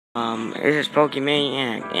This is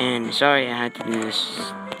Pokemaniac, and sorry I had to do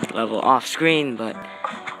this level off screen, but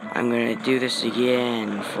I'm gonna do this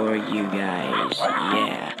again for you guys.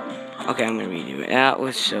 Yeah. Okay, I'm gonna redo it. That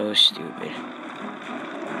was so stupid.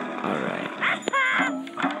 Alright.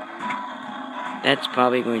 That's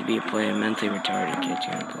probably going to be a play a mentally retarded kid's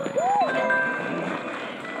gonna play.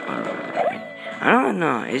 Alright. I don't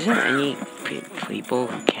know. Is there any people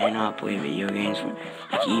who cannot play video games,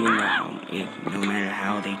 like, even no matter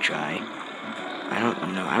how they try? I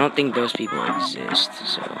don't know. I don't think those people exist,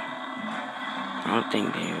 so I don't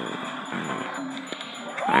think they do.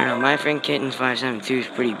 I don't know. My friend Kittens572 is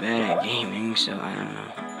pretty bad at gaming, so I don't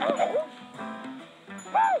know.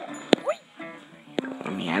 I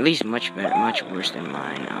mean, at least much worse than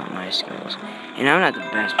mine, my skills. And I'm not the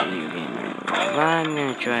best video gamer, but I'm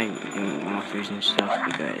gonna try doing walkthroughs and stuff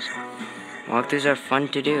because walkthroughs are fun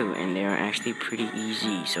to do, and they are actually pretty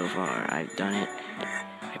easy so far. I've done it.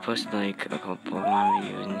 I posted like a couple Pokemon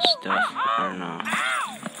videos and stuff. I don't know.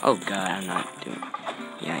 Oh god, I'm not doing.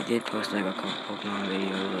 Yeah, I did post like a couple Pokemon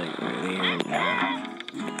videos like earlier. No.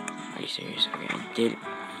 Are you serious? Okay, I did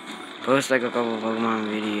post like a couple Pokemon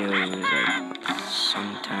videos like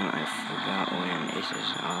sometime. I forgot when. This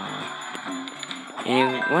is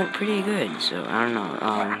and it went pretty good. So I don't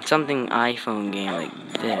know. Something iPhone game like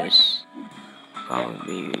this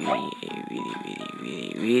probably be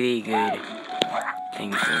a really good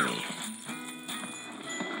thing for me.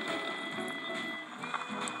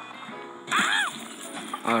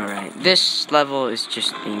 Alright, this level is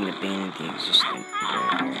just being the bane of the existence.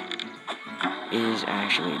 It is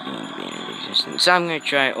actually being the bane of the existence. So I'm gonna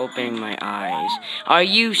try opening my eyes. Are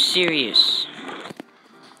you serious?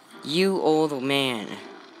 You old man.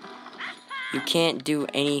 You can't do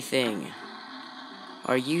anything.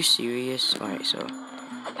 Are you serious? Alright, so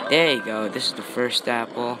there you go. This is the first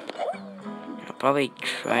apple. I'll probably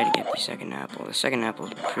try to get the second apple. The second apple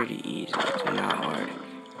is pretty easy. It's not hard.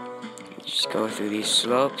 Just go through these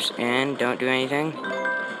slopes and don't do anything.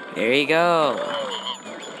 There you go.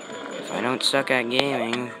 If I don't suck at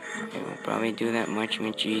gaming, it will probably do that much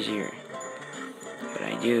easier. But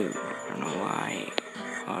I do. I don't know why.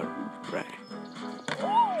 Alright.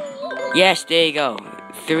 Yes, there you go.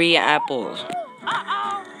 3 apples.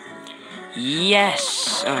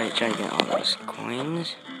 Yes! Alright, try to get all those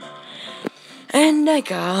coins. And I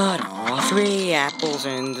got all 3 apples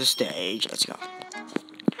in the stage. Let's go.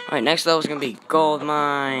 Alright, next level is gonna be Gold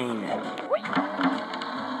Mine.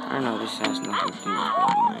 I don't know, this has nothing to do with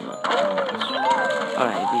Gold Mine.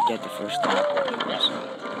 Alright, I did get the first apple here, so.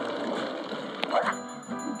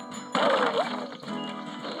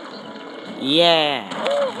 Yeah!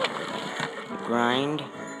 Grind.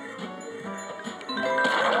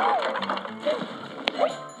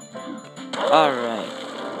 Alright.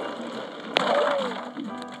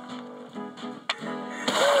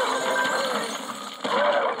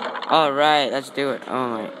 Alright, let's do it. Oh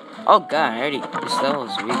my. Oh god, this level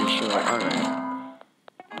is really short. Alright.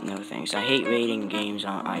 No thanks. I hate rating games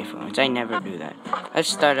on iPhones. I never do that. Let's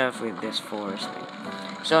start off with this forest thing.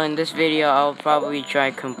 So in this video, I'll probably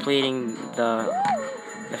try completing the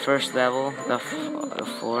first level, the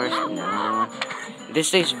forest, and the other one.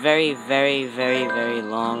 This is very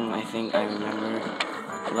long. I think I remember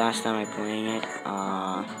the last time I playing it.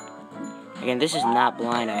 Again, this is not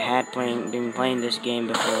blind. I had been playing this game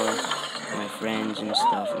before with my friends and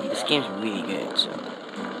stuff. And this game's really good, so.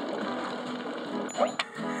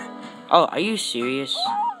 Oh, are you serious?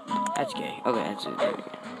 That's gay. Okay, that's it. There we go.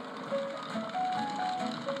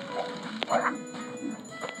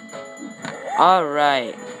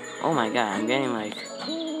 Alright. Oh my god, I'm getting like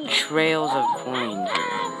trails of coins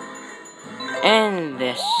here. And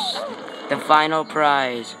the final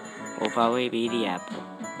prize will probably be the apple.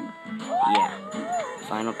 Yeah, the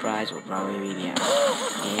final prize will probably be the apple.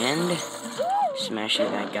 And smash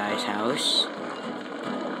at that guy's house.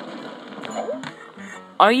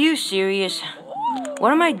 Are you serious?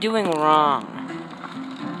 What am I doing wrong?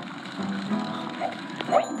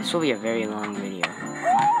 This will be a very long video.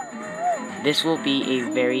 This will be a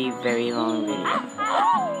very long video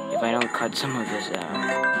if I don't cut some of this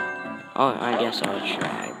out. Oh, I guess I'll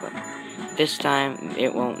try, but this time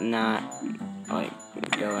it won't not like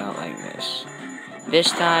go out like this. This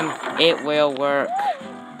time it will work.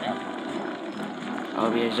 I'll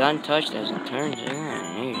be as untouched as it turns in.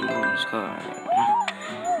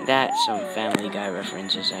 That's some Family Guy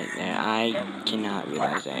references right there. I cannot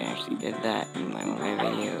realize I actually did that in one of my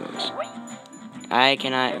videos. I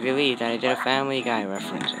cannot believe that I did a Family Guy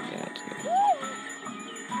reference like that.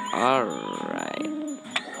 Alright.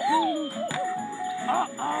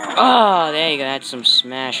 Oh, there you go. That's some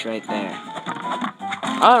smash right there.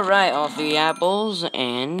 Alright, all 3 apples,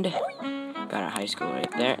 and got a high school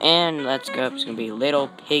right there. And let's go, it's gonna be Little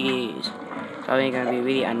Piggies. Probably gonna be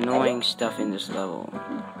really annoying stuff in this level.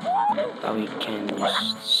 Probably can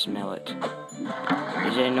just smell it.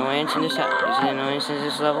 Is it annoyance in this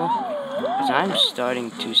level? Because I'm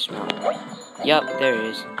starting to smell it. Yup, there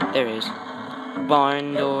is. There is.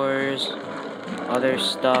 Barn doors, other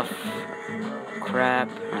stuff,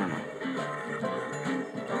 crap. I don't know.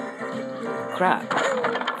 Crap.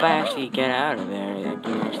 If I actually get out of there, I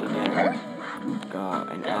can actually get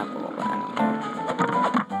an apple, but I don't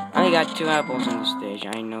care. I only got 2 apples on the stage.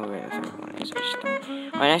 I know where the 3rd one is.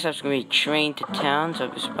 Alright, next up's gonna be Train to Town, so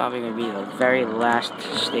this is probably gonna be the very last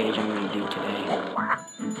stage I'm gonna do today.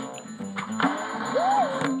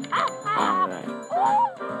 Alright.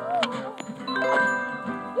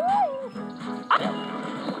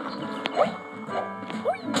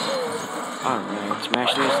 Alright,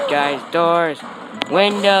 smash this guy's doors,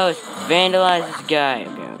 windows, vandalize this guy.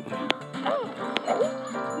 Okay.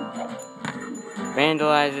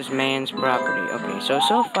 Vandalize this man's property. Okay, so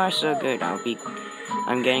far so good.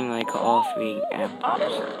 I'm getting like all 3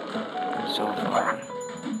 apples so far.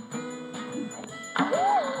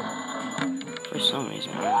 For some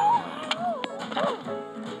reason, I don't know why.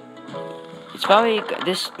 It's probably,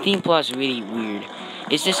 this theme plot is really weird.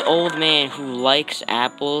 It's this old man who likes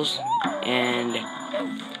apples, and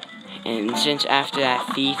since after that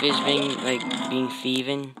thief is being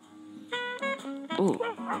thieving. Ooh.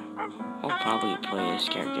 I'll probably play this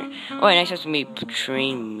character. Alright, next up's gonna be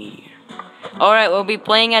Portraying Me. Alright, we'll be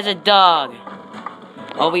playing as a dog.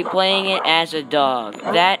 I'll be playing it as a dog.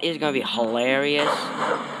 That is gonna be hilarious.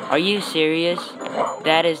 Are you serious?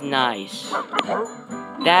 That is nice.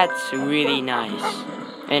 That's really nice.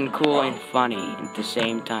 And cool and funny at the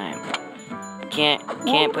same time. Can't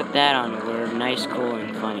put that on the word nice, cool,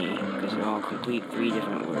 and funny, because they're all complete 3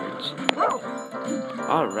 different words.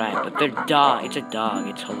 Alright, but they're dog. It's a dog.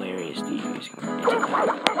 It's hilarious to use. It's a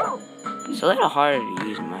dog. It's a little harder to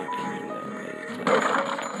use in my opinion, though.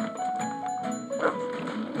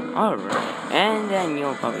 Alright, and then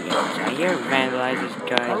you'll probably get inside here, vandalize this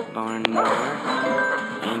guy's barn door,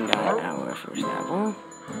 and got our first apple.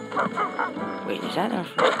 Wait, is that our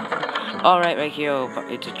first apple? Alright, right here,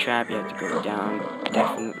 it's a trap. You have to go down.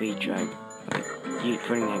 Definitely try you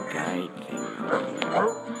putting that guy thing up in there.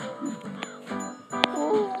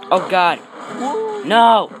 Oh god!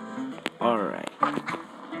 No! Alright.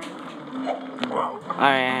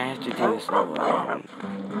 Alright, I have to do this level again.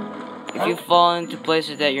 If you fall into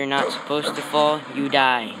places that you're not supposed to fall, you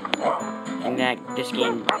die. And this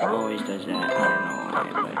game always does that. I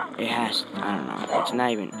don't know why, but it has, I don't know. It's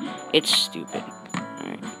not even, it's stupid.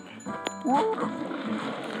 Alright.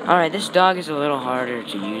 Alright, this dog is a little harder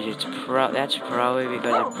to use. That's probably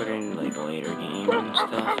because I put it in like later games and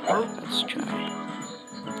stuff. Let's try.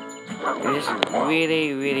 And this is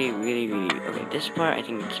really, okay, this part I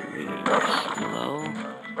think it's really slow.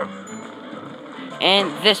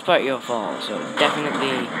 And this part you'll fall, so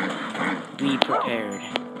definitely be prepared.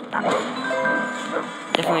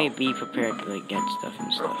 Definitely be prepared to like get stuff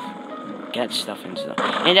and stuff.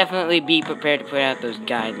 And definitely be prepared to put out those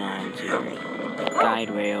guidelines here. The guide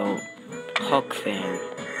rail hook thing.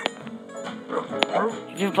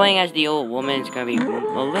 If you're playing as the old woman, it's gonna be a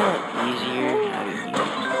little easier.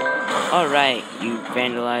 Alright, you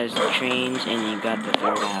vandalized the trains and you got the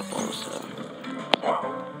 3rd apple, so.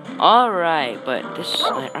 Alright, but this,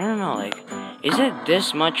 I don't know, like, is it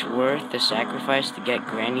this much worth the sacrifice to get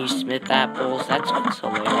Granny Smith apples? That's what's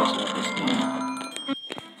hilarious about this game.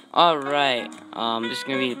 Alright, this is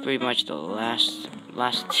gonna be pretty much the last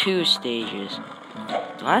 2 stages.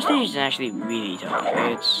 The last stage is actually really tough.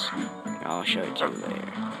 I'll show it to you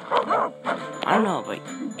later. I don't know, but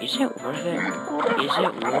is it worth it? Is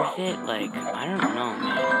it worth it? Like, I don't know,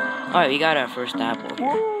 man. Alright, we got our first apple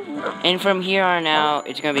here. And from here on out,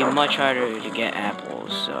 it's gonna be much harder to get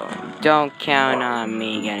apples, so don't count on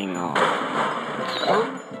me getting all.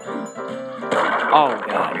 Oh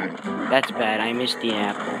god, that's bad. I missed the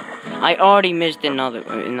apple. I already missed another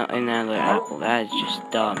apple. That is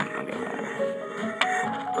just dumb. Okay.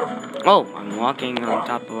 Oh, I'm walking on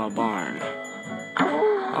top of a barn.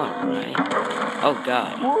 Alright. Oh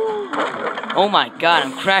god. Oh my god,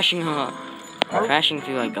 I'm crashing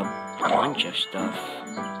through like a bunch of stuff.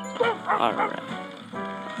 Alright.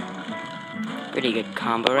 Pretty good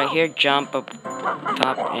combo right here. Jump up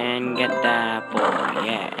top and get that apple.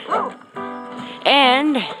 Yeah.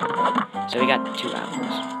 And so we got the 2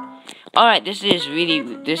 apples. Alright, this is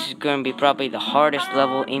gonna be probably the hardest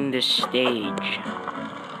level in this stage.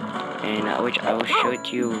 and which I will show it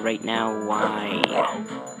to you right now. Why?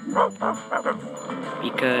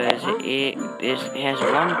 Because it has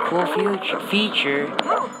one cool feature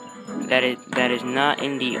that is not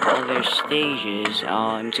in the other stages.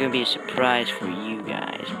 It's gonna be a surprise for you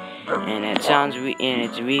guys, and it sounds and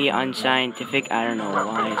it's really unscientific. I don't know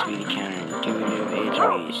why it's really counterintuitive. It's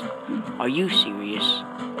really. Are you serious?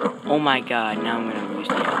 Oh my God! Now I'm gonna lose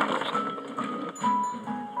the apples.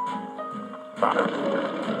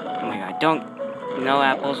 Oh my God! No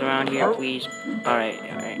apples around here, please. All right.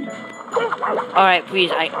 Alright,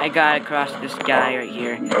 please, I gotta cross this guy right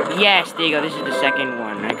here. Yes, there you go, this is the second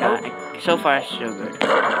one. So far, so good.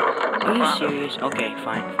 Are you serious? Okay,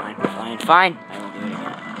 fine. I will do it again.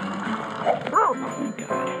 Oh my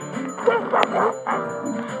God.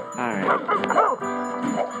 Alright.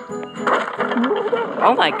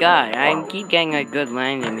 Oh my God, I keep getting like good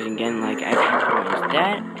landings and getting like extra points.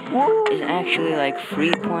 That is actually like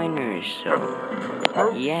 3 pointers,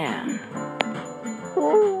 so yeah.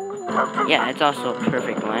 Yeah, it's also a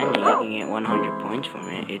perfect landing. You can get 100 points from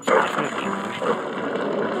it. It's definitely worth it.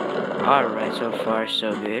 Alright, so far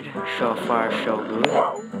so good. So far so good.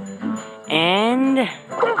 And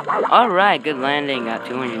alright, good landing. Got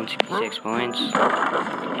 266 points.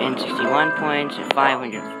 And 61 points and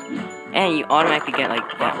 500. And you automatically get like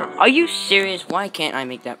that. Are you serious? Why can't I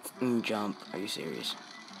make that jump? Are you serious?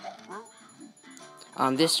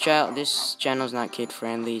 This channel's not kid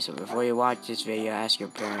friendly, so before you watch this video, ask your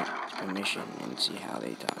parents' permission and see how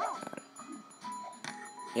they talk about it.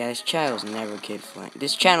 Yeah, this channel's never kid friendly.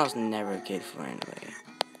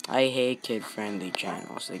 I hate kid friendly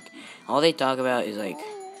channels. Like, all they talk about is like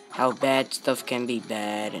how bad stuff can be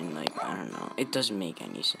bad, and like, I don't know. It doesn't make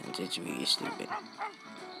any sense. It's really stupid.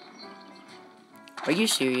 Are you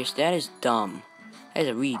serious? That is dumb. That is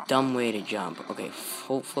a really dumb way to jump. Okay,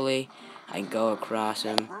 hopefully I go across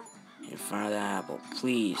him in front of the apple.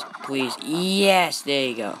 Please. Yes, there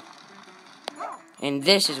you go. And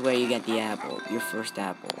this is where you get the apple, your first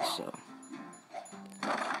apple, so.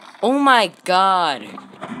 Oh my God.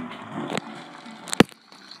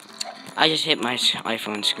 I just hit my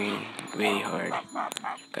iPhone screen really hard.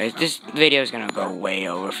 Guys, this video is gonna go way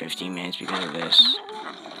over 15 minutes because of this.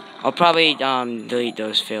 I'll probably delete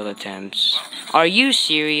those failed attempts. Are you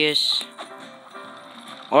serious?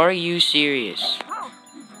 Are you serious?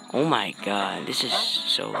 Oh my God, this is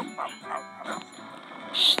so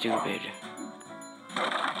stupid.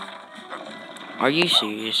 Are you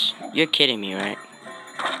serious? You're kidding me, right?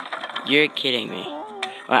 You're kidding me.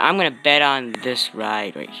 Well, I'm gonna bet on this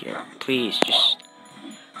ride right here. Please, just.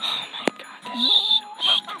 Oh my God, this is so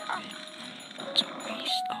stupid. It's a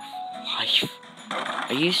waste of life.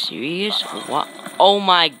 Are you serious? What? Oh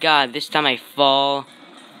my God, this time I fall.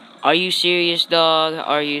 Are you serious, dog?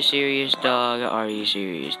 Are you serious, dog? Are you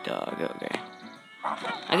serious, dog? Okay.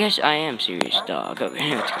 I guess I am serious, dog.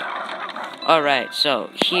 Okay, let's go. Alright, so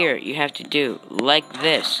here you have to do like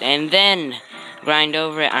this, and then grind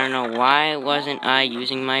over it. I don't know why wasn't I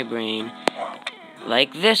using my brain.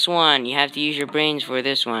 Like this one. You have to use your brains for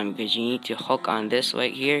this one, because you need to hook on this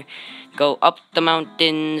right here. Go up the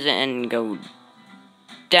mountains and go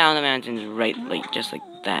down the mountains right, like, just like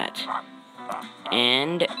that.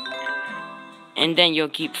 And then you'll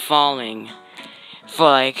keep falling for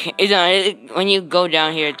like when you go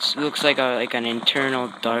down here, it looks like an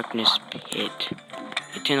eternal darkness pit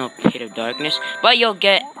of darkness, but you'll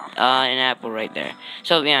get an apple right there.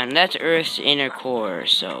 So yeah, and that's Earth's inner core,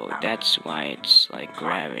 so that's why it's like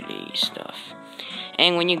gravity stuff.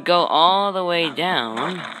 And when you go all the way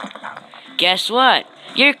down, guess what?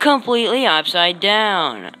 You're completely upside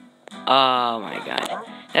down. Oh my God.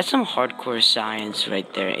 That's some hardcore science right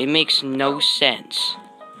there. It makes no sense.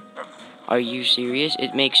 Are you serious?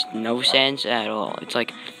 It makes no sense at all. It's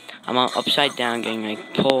like I'm upside down getting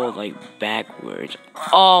like pulled like backwards.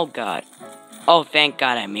 Oh God. Oh, thank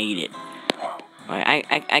God I made it. Alright,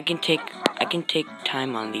 I can take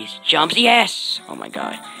time on these jumps. Yes! Oh my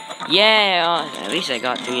God. Yeah, at least I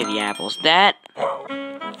got 3 of the apples.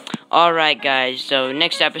 Alright guys, so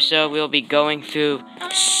next episode we'll be going through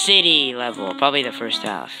city level, probably the first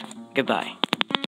half. Goodbye.